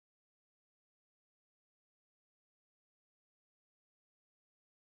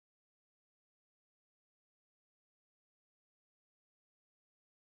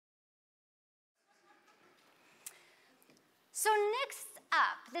So next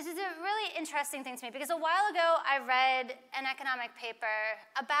up, this is a really interesting thing to me because a while ago I read an economic paper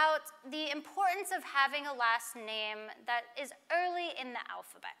about the importance of having a last name that is early in the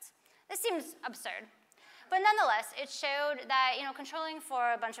alphabet. This seems absurd, but nonetheless, it showed that, controlling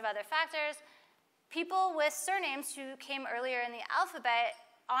for a bunch of other factors, people with surnames who came earlier in the alphabet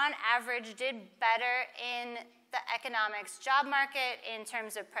on average did better in the economics job market in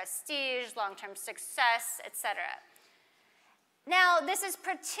terms of prestige, long-term success, etc. Now, this is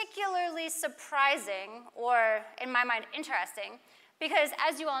particularly surprising, or in my mind, interesting, because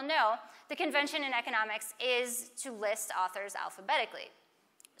as you all know, the convention in economics is to list authors alphabetically.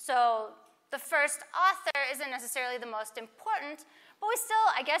 So the first author isn't necessarily the most important, but we still,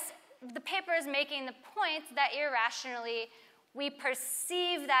 I guess, the paper is making the point that irrationally we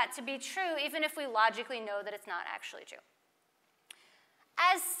perceive that to be true, even if we logically know that it's not actually true.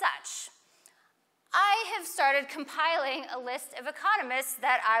 As such, I have started compiling a list of economists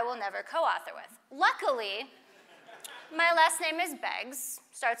that I will never co-author with. Luckily, my last name is Beggs,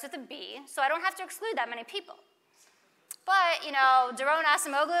 starts with a B, so I don't have to exclude that many people. But, Daron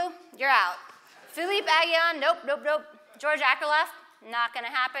Acemoglu, you're out. Philippe Aghion, nope. George Akerlof, not gonna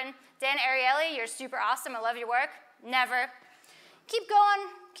happen. Dan Ariely, you're super awesome, I love your work, never. Keep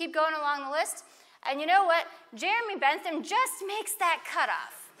going along the list. And you know what? Jeremy Bentham just makes that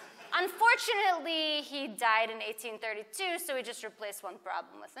cutoff. Unfortunately, he died in 1832, so we just replaced one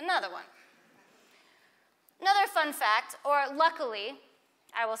problem with another one. Another fun fact, or luckily,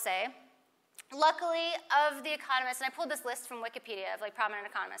 I will say, luckily of the economists, and I pulled this list from Wikipedia of prominent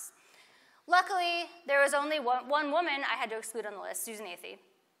economists. Luckily, there was only one woman I had to exclude on the list, Susan Athey.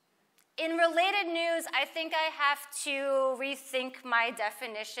 In related news, I think I have to rethink my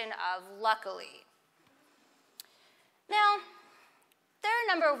definition of luckily. Now, there are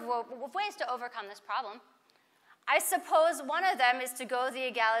a number of ways to overcome this problem. I suppose one of them is to go the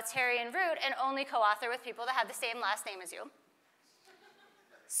egalitarian route and only co-author with people that have the same last name as you.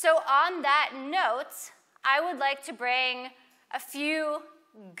 So on that note, I would like to bring a few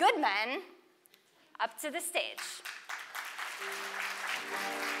Goodmen up to the stage.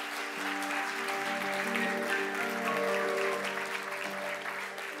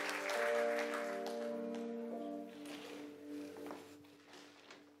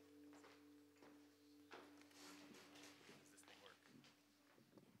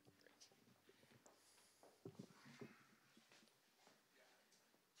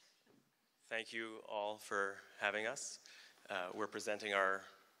 Thank you all for having us. We're presenting our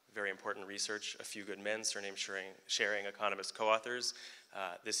very important research, A Few Good Men, Surname-Sharing Economist Co-Authors.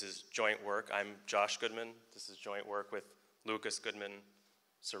 This is joint work. I'm Josh Goodman. This is joint work with Lucas Goodman,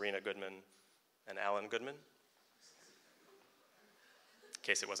 Sarena Goodman, and Alan Goodman, in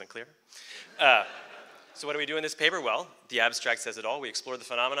case it wasn't clear. So what do we do in this paper? Well, the abstract says it all. We explore the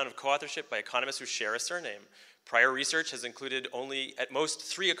phenomenon of co-authorship by economists who share a surname. Prior research has included only, at most,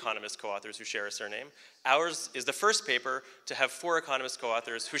 3 economist co-authors who share a surname. Ours is the first paper to have 4 economist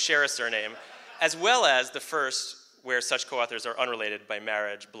co-authors who share a surname, as well as the first where such co-authors are unrelated by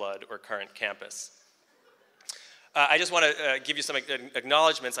marriage, blood, or current campus. I just want to give you some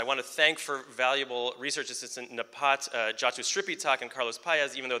acknowledgments. I want to thank for valuable research assistant Napat Jatu Sripitak and Carlos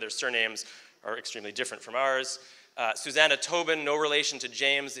Paez, even though their surnames are extremely different from ours. Susanna Tobin, no relation to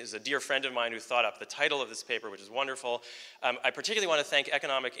James, is a dear friend of mine who thought up the title of this paper, which is wonderful. I particularly want to thank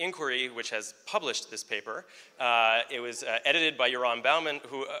Economic Inquiry, which has published this paper. It was edited by Yoram Bauman,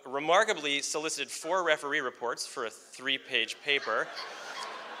 who remarkably solicited 4 referee reports for a 3-page paper,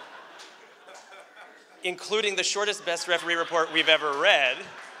 including the shortest best referee report we've ever read.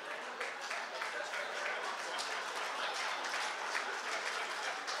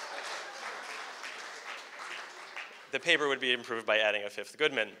 The paper would be improved by adding a 5th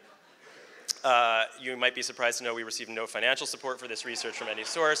Goodman. You might be surprised to know we received no financial support for this research from any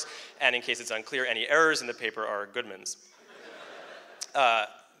source, and in case it's unclear, any errors in the paper are Goodman's.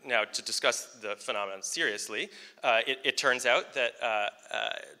 Now, to discuss the phenomenon seriously, it turns out that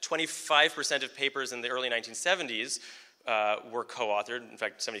 25% of papers in the early 1970s were co-authored. In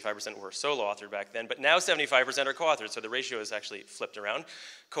fact, 75% were solo-authored back then, but now 75% are co-authored, so the ratio is actually flipped around.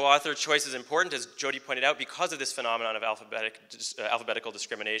 Co-author choice is important, as Jodi pointed out, because of this phenomenon of alphabetical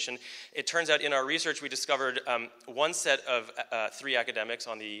discrimination. It turns out in our research we discovered one set of 3 academics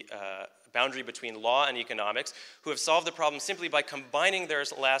on the boundary between law and economics, who have solved the problem simply by combining their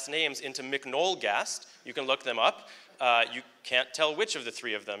last names into McNollgast. You can look them up. You can't tell which of the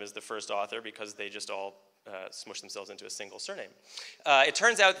three of them is the first author because they just all smush themselves into a single surname. It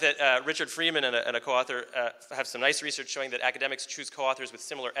turns out that Richard Freeman and a co-author have some nice research showing that academics choose co-authors with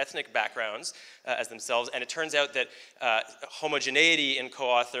similar ethnic backgrounds as themselves, and it turns out that homogeneity in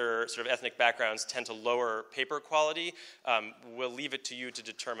co-author sort of ethnic backgrounds tend to lower paper quality. We'll leave it to you to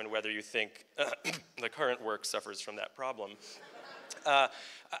determine whether you think the current work suffers from that problem.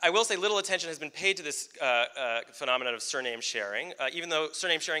 I will say little attention has been paid to this phenomenon of surname sharing, even though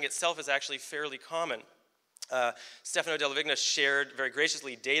surname sharing itself is actually fairly common. Stefano Della Vigna shared very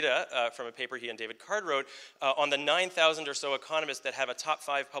graciously data from a paper he and David Card wrote on the 9,000 or so economists that have a top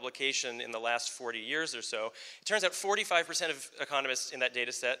 5 publication in the last 40 years or so. It turns out 45% of economists in that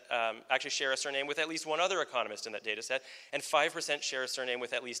data set actually share a surname with at least one other economist in that data set, and 5% share a surname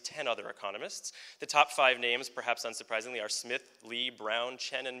with at least 10 other economists. The top 5 names, perhaps unsurprisingly, are Smith, Lee, Brown,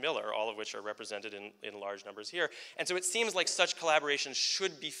 Chen, and Miller, all of which are represented in large numbers here. And so it seems like such collaboration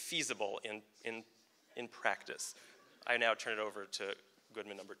should be feasible in practice. I now turn it over to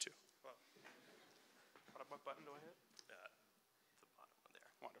Goodman number 2. What button do I hit? The bottom one there.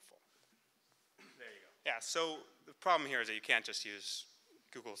 Wonderful. There you go. Yeah, so the problem here is that you can't just use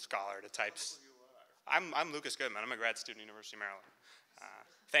Google Scholar to type. I'm Lucas Goodman. I'm a grad student at University of Maryland.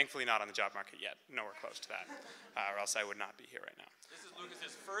 Thankfully not on the job market yet. Nowhere close to that, or else I would not be here right now. This is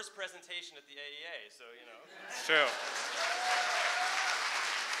Lucas's first presentation at the AEA, so you know. It's true.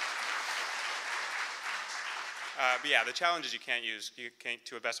 But yeah, the challenge is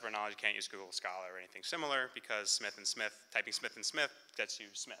to a best of our knowledge, you can't use Google Scholar or anything similar because typing Smith and Smith gets you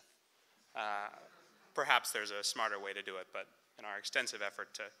Smith. Perhaps there's a smarter way to do it, but in our extensive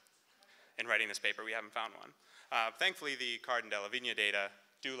effort in writing this paper, we haven't found one. Thankfully, the Card and Della Vigna data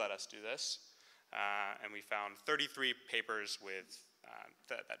do let us do this, and we found 33 papers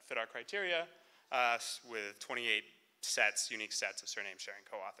that fit our criteria with 28 unique sets of surname-sharing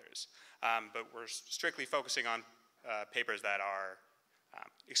co-authors. But we're strictly focusing on papers that are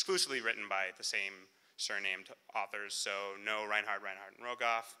exclusively written by the same surnamed authors, so no Reinhardt, and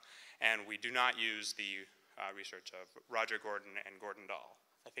Rogoff, and we do not use the research of Roger Gordon and Gordon Dahl.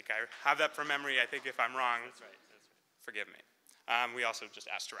 I think I have that from memory. I think if I'm wrong, That's right. Forgive me. We also just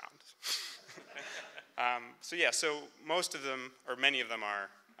asked around. So most of them, or many of them, are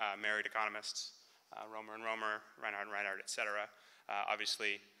married economists. Romer and Romer, Reinhardt and Reinhardt, etc.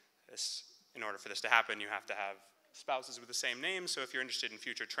 Obviously, in order for this to happen, you have to have spouses with the same name. So if you're interested in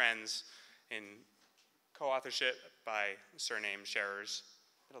future trends in co-authorship by surname sharers,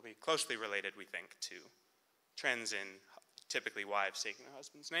 it'll be closely related, we think, to trends in typically wives taking their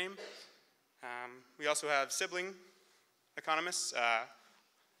husband's name. We also have sibling economists.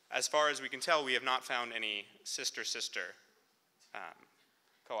 As far as we can tell, we have not found any sister-sister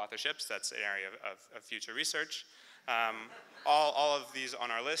co-authorships. That's an area of future research. All of these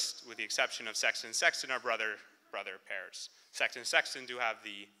on our list, with the exception of Sexton and Sexton, are brother pairs. Sexton and Sexton do have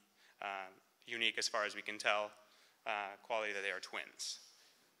the unique, as far as we can tell, quality that they are twins.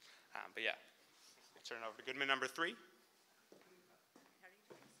 But yeah, I'll turn it over to Goodman number 3.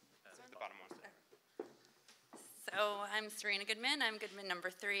 The bottom one. So I'm Sarena Goodman. I'm Goodman number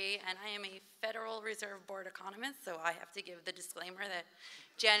 3, and I am a Federal Reserve Board economist, so I have to give the disclaimer that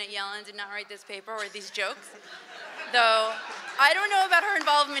Janet Yellen did not write this paper or these jokes. Though I don't know about her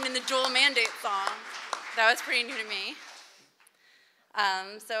involvement in the dual mandate song. That was pretty new to me.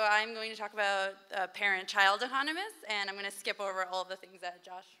 So I'm going to talk about parent-child economists, and I'm going to skip over all of the things that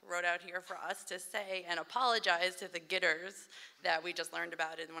Josh wrote out here for us to say and apologize to the gitters that we just learned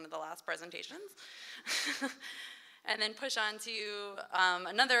about in one of the last presentations. And then push on to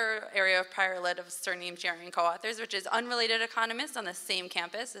another area of prior-led of surname-sharing co-authors, which is unrelated economists on the same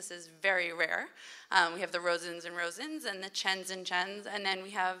campus. This is very rare. We have the Rosens and Rosens and the Chens and Chens, and then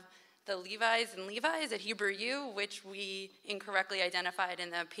we have the Levis and Levis at Hebrew U, which we incorrectly identified in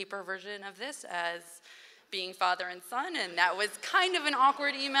the paper version of this as being father and son, and that was kind of an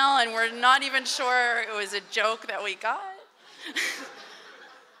awkward email, and we're not even sure it was a joke that we got.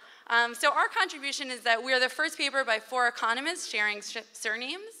 So our contribution is that we are the first paper by 4 economists sharing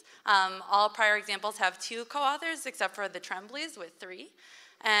surnames. All prior examples have 2 co-authors, except for the Tremblays with 3.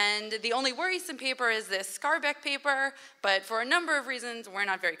 And the only worrisome paper is this Scarbeck paper, but for a number of reasons, we're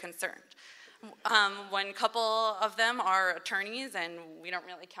not very concerned. One couple of them are attorneys, and we don't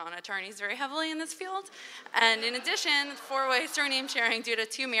really count attorneys very heavily in this field. And in addition, 4-way surname sharing due to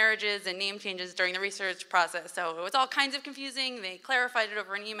 2 marriages and name changes during the research process. So it was all kinds of confusing. They clarified it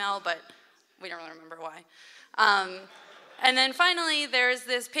over an email, but we don't really remember why. And then finally, there's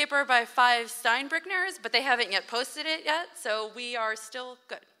this paper by 5 Steinbrückners, but they haven't yet posted it yet, so we are still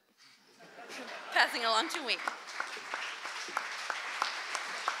good. Passing along to Wayne.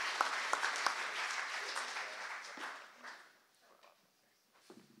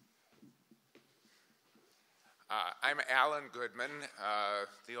 I'm Alan Goodman,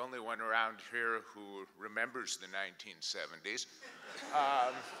 the only one around here who remembers the 1970s.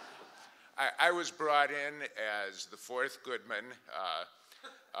 I was brought in as the 4th Goodman.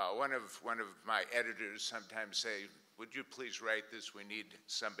 One of my editors sometimes say, "Would you please write this? We need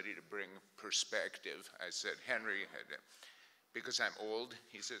somebody to bring perspective." I said, "Henry, because I'm old?"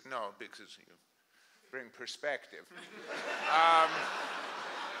 He says, "No, because you bring perspective."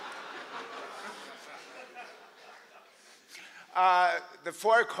 The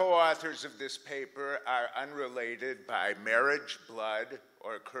 4 co-authors of this paper are unrelated by marriage, blood,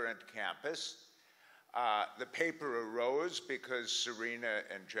 or current campus. The paper arose because Sarena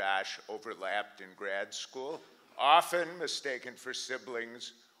and Josh overlapped in grad school, often mistaken for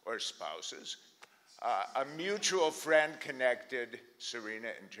siblings or spouses. A mutual friend connected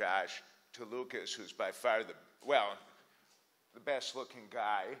Sarena and Josh to Lucas, who's by far the best-looking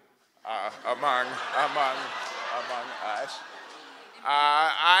guy among us.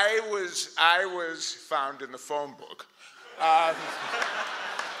 I was found in the phone book.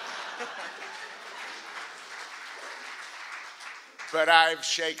 But I've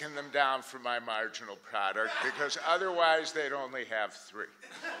shaken them down for my marginal product because otherwise they'd only have 3.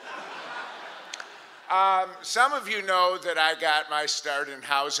 Some of you know that I got my start in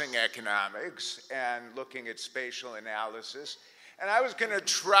housing economics and looking at spatial analysis. And I was going to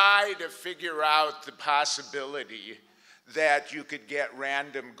try to figure out the possibility that you could get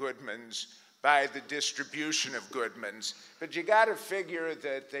random Goodmans by the distribution of Goodmans. But you got to figure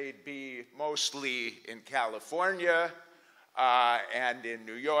that they'd be mostly in California and in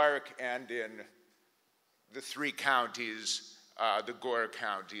New York and in the 3 counties, the Gore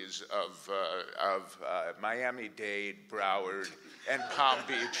counties of Miami-Dade, Broward, and Palm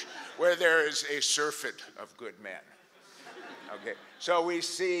Beach, where there is a surfeit of good men. Okay, so we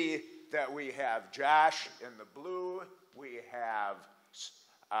see that we have Josh in the blue, we have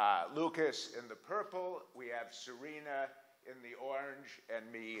Lucas in the purple, we have Sarena in the orange, and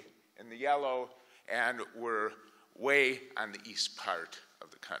me in the yellow, and we're way on the east part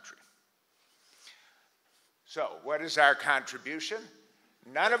of the country. So, what is our contribution?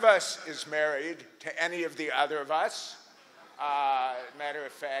 None of us is married to any of the other of us. Matter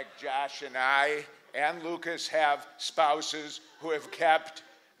of fact, Josh and I and Lucas have spouses who have kept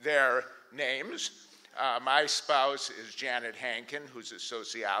their names. My spouse is Janet Hankin, who's a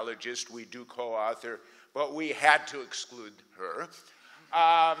sociologist. We do co-author, but we had to exclude her.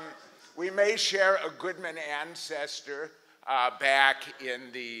 We may share a Goodman ancestor back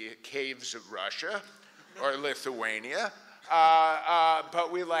in the caves of Russia or Lithuania,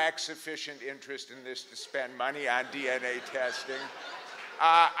 but we lack sufficient interest in this to spend money on DNA testing.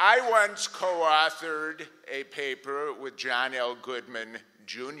 I once co-authored a paper with John L. Goodman,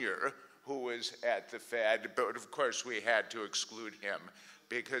 Jr., who was at the Fed, but of course we had to exclude him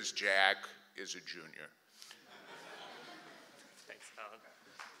because Jack is a junior. Thanks, Alan.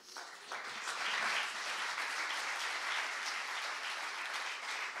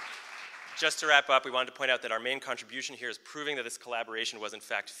 Just to wrap up, we wanted to point out that our main contribution here is proving that this collaboration was in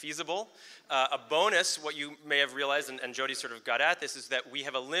fact feasible. A bonus, what you may have realized, and Jodi sort of got at this, is that we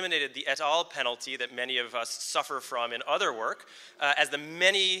have eliminated the et al. Penalty that many of us suffer from in other work. As the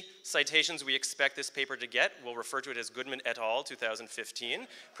many citations we expect this paper to get, we'll refer to it as Goodman et al. 2015,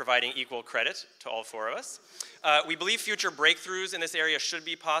 providing equal credit to all 4 of us. We believe future breakthroughs in this area should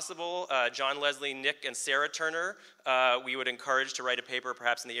be possible. John, Leslie, Nick, and Sarah Turner, we would encourage to write a paper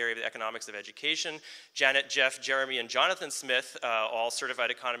perhaps in the area of the economics of education. Janet, Jeff, Jeremy, and Jonathan Smith, all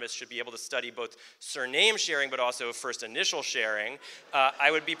certified economists, should be able to study both surname sharing but also first initial sharing. I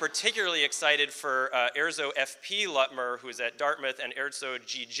would be particularly excited for Erzo F.P. Lutmer, who is at Dartmouth, and Erzo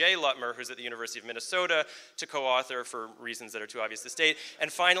G.J. Lutmer, who's at the University of Minnesota, to co-author for reasons that are too obvious to state.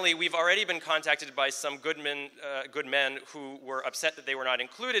 And finally, we've already been contacted by some good men who were upset that they were not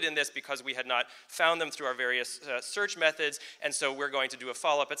included in this because we had not found them through our various search methods, and so we're going to do a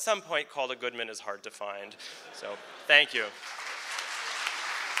follow-up at some point called A Goodman is Hard to Find. So, thank you.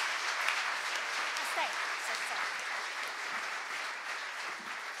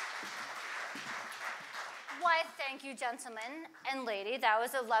 Why, thank you, gentlemen and lady. That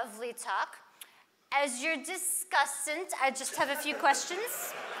was a lovely talk. As your discussant, I just have a few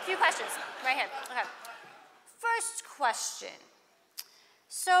questions. Right here. Okay. First question.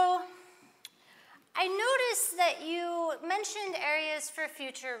 So, I noticed that you mentioned areas for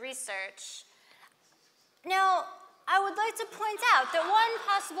future research. Now, I would like to point out that one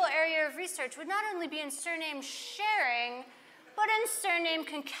possible area of research would not only be in surname sharing, but in surname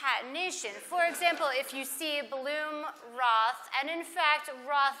concatenation. For example, if you see Bloom Roth, and in fact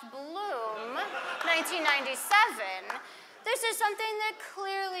Roth Bloom, 1997, this is something that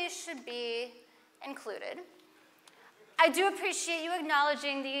clearly should be included. I do appreciate you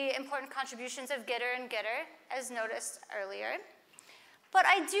acknowledging the important contributions of Gitter and Gitter, as noticed earlier. But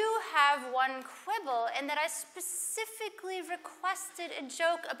I do have one quibble in that I specifically requested a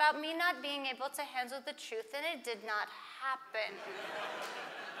joke about me not being able to handle the truth, and it did not happen.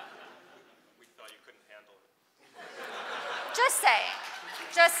 We thought you couldn't handle it. Just saying.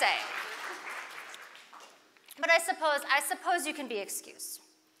 Just saying. But I suppose you can be excused.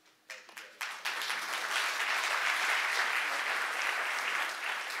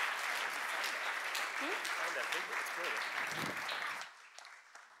 Find that paper, it's brilliant.